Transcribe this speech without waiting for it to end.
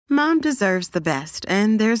Mom deserves the best,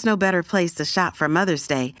 and there's no better place to shop for Mother's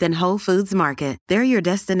Day than Whole Foods Market. They're your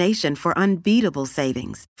destination for unbeatable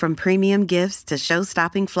savings, from premium gifts to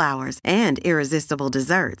show-stopping flowers and irresistible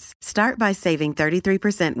desserts. Start by saving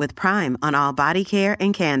 33% with Prime on all body care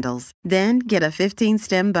and candles. Then get a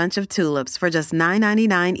 15-stem bunch of tulips for just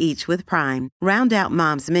 $9.99 each with Prime. Round out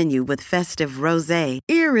Mom's menu with festive rosé,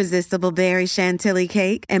 irresistible berry chantilly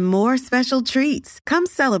cake, and more special treats. Come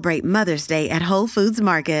celebrate Mother's Day at Whole Foods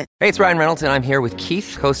Market. Hey, it's Ryan Reynolds, and I'm here with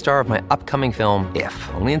Keith, co-star of my upcoming film, If,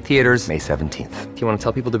 only in theaters May 17th. Do you want to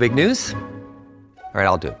tell people the big news? All right,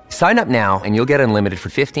 I'll do it. Sign up now and you'll get unlimited for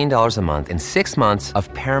 $15 a month and 6 months of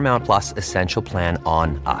Paramount Plus Essential Plan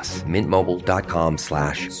on us.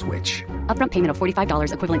 MintMobile.com/switch. Upfront payment of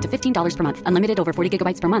 $45 equivalent to $15 per month. Unlimited over 40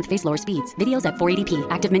 gigabytes per month. Face lower speeds. Videos at 480p.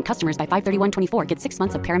 Active Mint customers by 531.24 get 6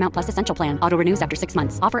 months of Paramount Plus Essential Plan. Auto renews after 6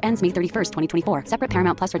 months. Offer ends May 31st, 2024. Separate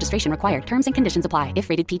Paramount Plus registration required. Terms and conditions apply if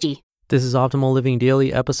rated PG. This is Optimal Living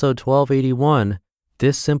Daily, episode 1281.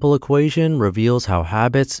 This simple equation reveals how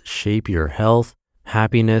habits shape your health,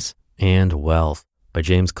 happiness, and wealth, by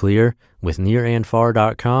James Clear with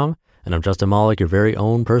nearandfar.com. And I'm Justin Malik, your very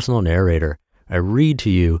own personal narrator. I read to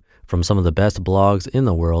you from some of the best blogs in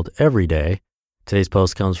the world every day. Today's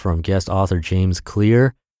post comes from guest author James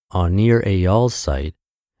Clear on Nir Eyal's site.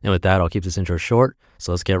 And with that, I'll keep this intro short,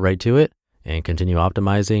 so let's get right to it and continue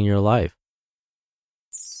optimizing your life.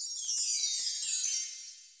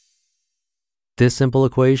 This simple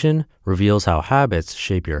equation reveals how habits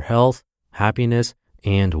shape your health, happiness,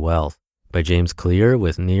 and wealth, by James Clear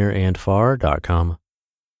with nearandfar.com.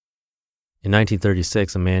 In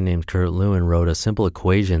 1936, a man named Kurt Lewin wrote a simple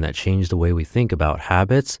equation that changed the way we think about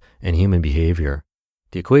habits and human behavior.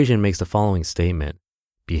 The equation makes the following statement: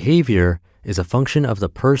 behavior is a function of the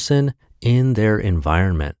person in their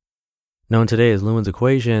environment. Known today as Lewin's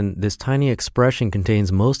equation, this tiny expression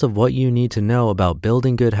contains most of what you need to know about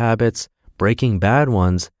building good habits, breaking bad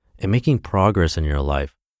ones, and making progress in your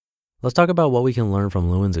life. Let's talk about what we can learn from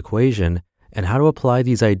Lewin's equation and how to apply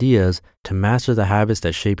these ideas to master the habits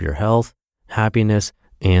that shape your health, happiness,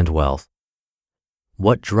 and wealth.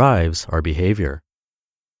 What drives our behavior?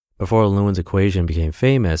 Before Lewin's equation became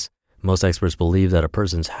famous, most experts believed that a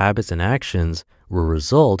person's habits and actions were a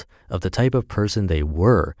result of the type of person they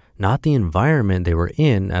were, not the environment they were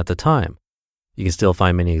in at the time. You can still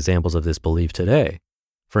find many examples of this belief today.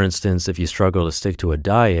 For instance, if you struggle to stick to a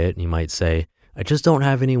diet, you might say, "I just don't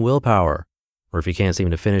have any willpower." Or if you can't seem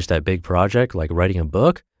to finish that big project like writing a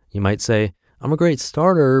book, you might say, "I'm a great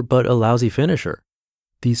starter, but a lousy finisher."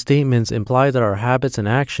 These statements imply that our habits and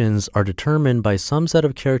actions are determined by some set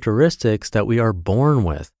of characteristics that we are born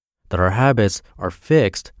with, that our habits are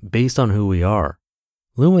fixed based on who we are.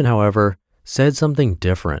 Lewin, however, said something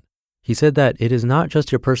different. He said that it is not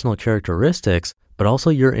just your personal characteristics, but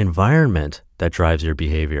also your environment that drives your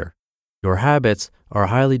behavior. Your habits are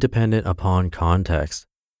highly dependent upon context.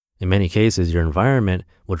 In many cases, your environment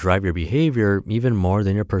will drive your behavior even more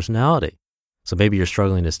than your personality. So maybe you're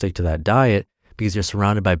struggling to stick to that diet because you're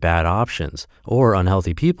surrounded by bad options or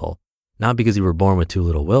unhealthy people, not because you were born with too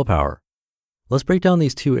little willpower. Let's break down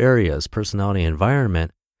these two areas, personality and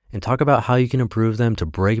environment, and talk about how you can improve them to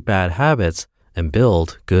break bad habits and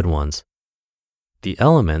build good ones. The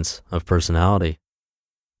elements of personality.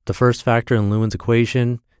 The first factor in Lewin's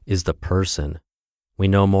equation is the person. We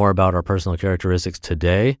know more about our personal characteristics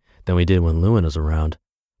today than we did when Lewin was around.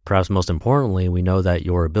 Perhaps most importantly, we know that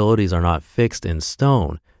your abilities are not fixed in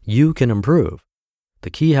stone. You can improve. The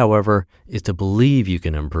key, however, is to believe you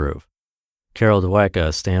can improve. Carol Dweck,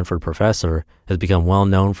 a Stanford professor, has become well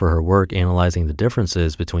known for her work analyzing the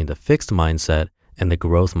differences between the fixed mindset and the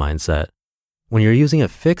growth mindset. When you're using a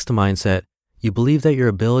fixed mindset, you believe that your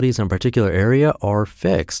abilities in a particular area are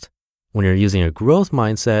fixed. When you're using a growth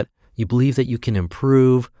mindset, you believe that you can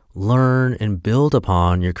improve, learn, and build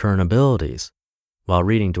upon your current abilities. While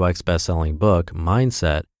reading Dweck's best-selling book,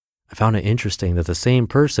 Mindset, I found it interesting that the same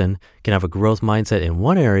person can have a growth mindset in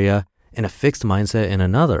one area and a fixed mindset in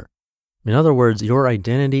another. In other words, your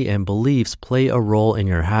identity and beliefs play a role in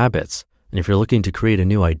your habits. And if you're looking to create a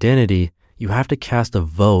new identity, you have to cast a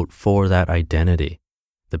vote for that identity.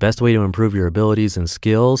 The best way to improve your abilities and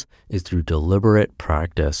skills is through deliberate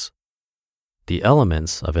practice. The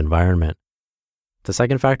elements of environment. The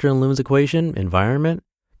second factor in Lewin's equation, environment,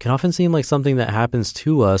 can often seem like something that happens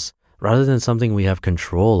to us rather than something we have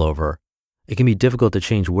control over. It can be difficult to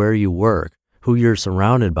change where you work, who you're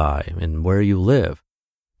surrounded by, and where you live.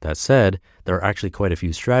 That said, there are actually quite a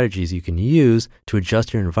few strategies you can use to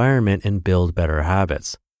adjust your environment and build better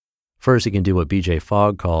habits. First, you can do what BJ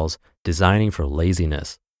Fogg calls designing for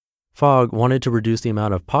laziness. Fogg wanted to reduce the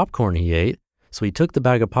amount of popcorn he ate, so he took the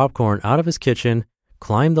bag of popcorn out of his kitchen,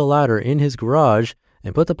 climbed the ladder in his garage,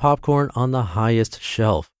 and put the popcorn on the highest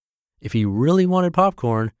shelf. If he really wanted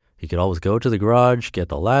popcorn, he could always go to the garage, get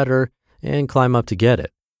the ladder, and climb up to get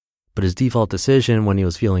it. But his default decision when he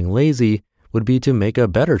was feeling lazy would be to make a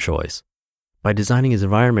better choice. By designing his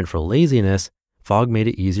environment for laziness, Fogg made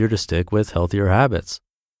it easier to stick with healthier habits.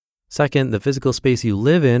 Second, the physical space you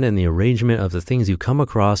live in and the arrangement of the things you come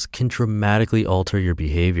across can dramatically alter your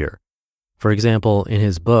behavior. For example, in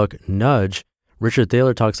his book, Nudge, Richard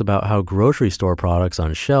Thaler talks about how grocery store products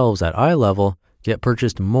on shelves at eye level get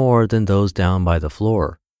purchased more than those down by the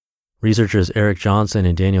floor. Researchers Eric Johnson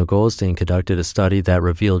and Daniel Goldstein conducted a study that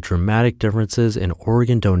revealed dramatic differences in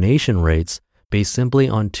organ donation rates based simply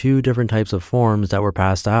on two different types of forms that were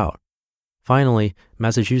passed out. Finally,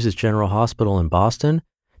 Massachusetts General Hospital in Boston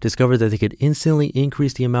discovered that they could instantly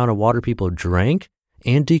increase the amount of water people drank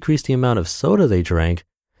and decrease the amount of soda they drank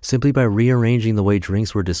simply by rearranging the way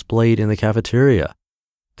drinks were displayed in the cafeteria.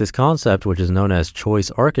 This concept, which is known as choice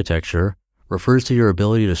architecture, refers to your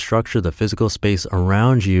ability to structure the physical space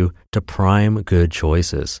around you to prime good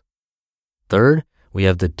choices. Third, we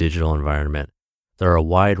have the digital environment. There are a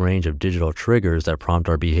wide range of digital triggers that prompt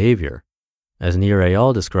our behavior. As Nir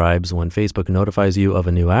Eyal describes, when Facebook notifies you of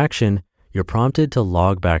a new action, you're prompted to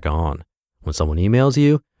log back on. When someone emails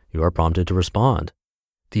you, you are prompted to respond.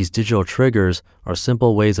 These digital triggers are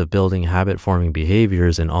simple ways of building habit-forming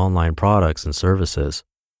behaviors in online products and services.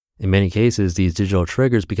 In many cases, these digital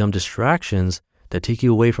triggers become distractions that take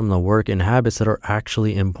you away from the work and habits that are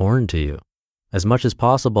actually important to you. As much as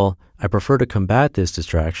possible, I prefer to combat this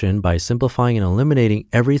distraction by simplifying and eliminating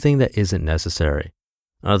everything that isn't necessary.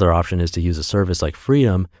 Another option is to use a service like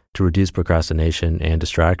Freedom to reduce procrastination and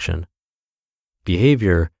distraction.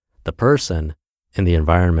 Behavior, the person, and the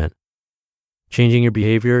environment. Changing your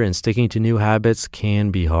behavior and sticking to new habits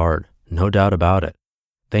can be hard, no doubt about it.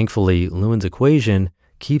 Thankfully, Lewin's equation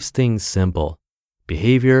keeps things simple.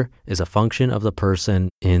 Behavior is a function of the person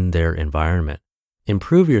in their environment.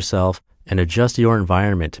 Improve yourself and adjust your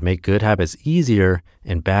environment to make good habits easier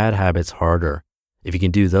and bad habits harder. If you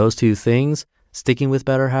can do those two things, sticking with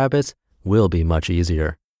better habits will be much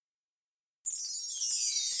easier.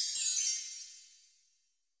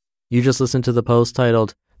 You just listened to the post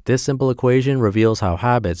titled, "This Simple Equation Reveals How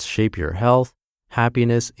Habits Shape Your Health,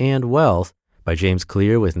 Happiness, and Wealth" by James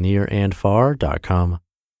Clear with nearandfar.com.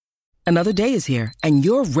 Another day is here, and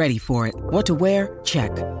you're ready for it. What to wear?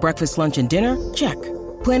 Check. Breakfast, lunch, and dinner? Check.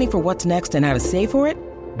 Planning for what's next and how to save for it?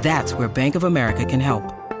 That's where Bank of America can help.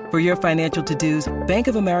 For your financial to-dos, Bank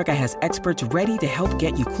of America has experts ready to help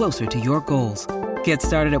get you closer to your goals. Get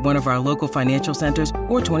started at one of our local financial centers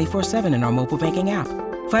or 24/7 in our mobile banking app.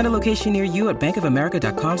 Find a location near you at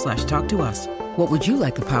bankofamerica.com/talktous. What would you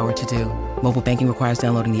like the power to do? Mobile banking requires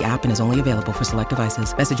downloading the app and is only available for select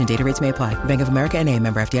devices. Message and data rates may apply. Bank of America NA,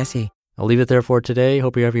 member FDIC. I'll leave it there for today.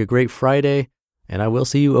 Hope you're having a great Friday, and I will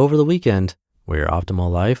see you over the weekend where your optimal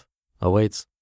life awaits.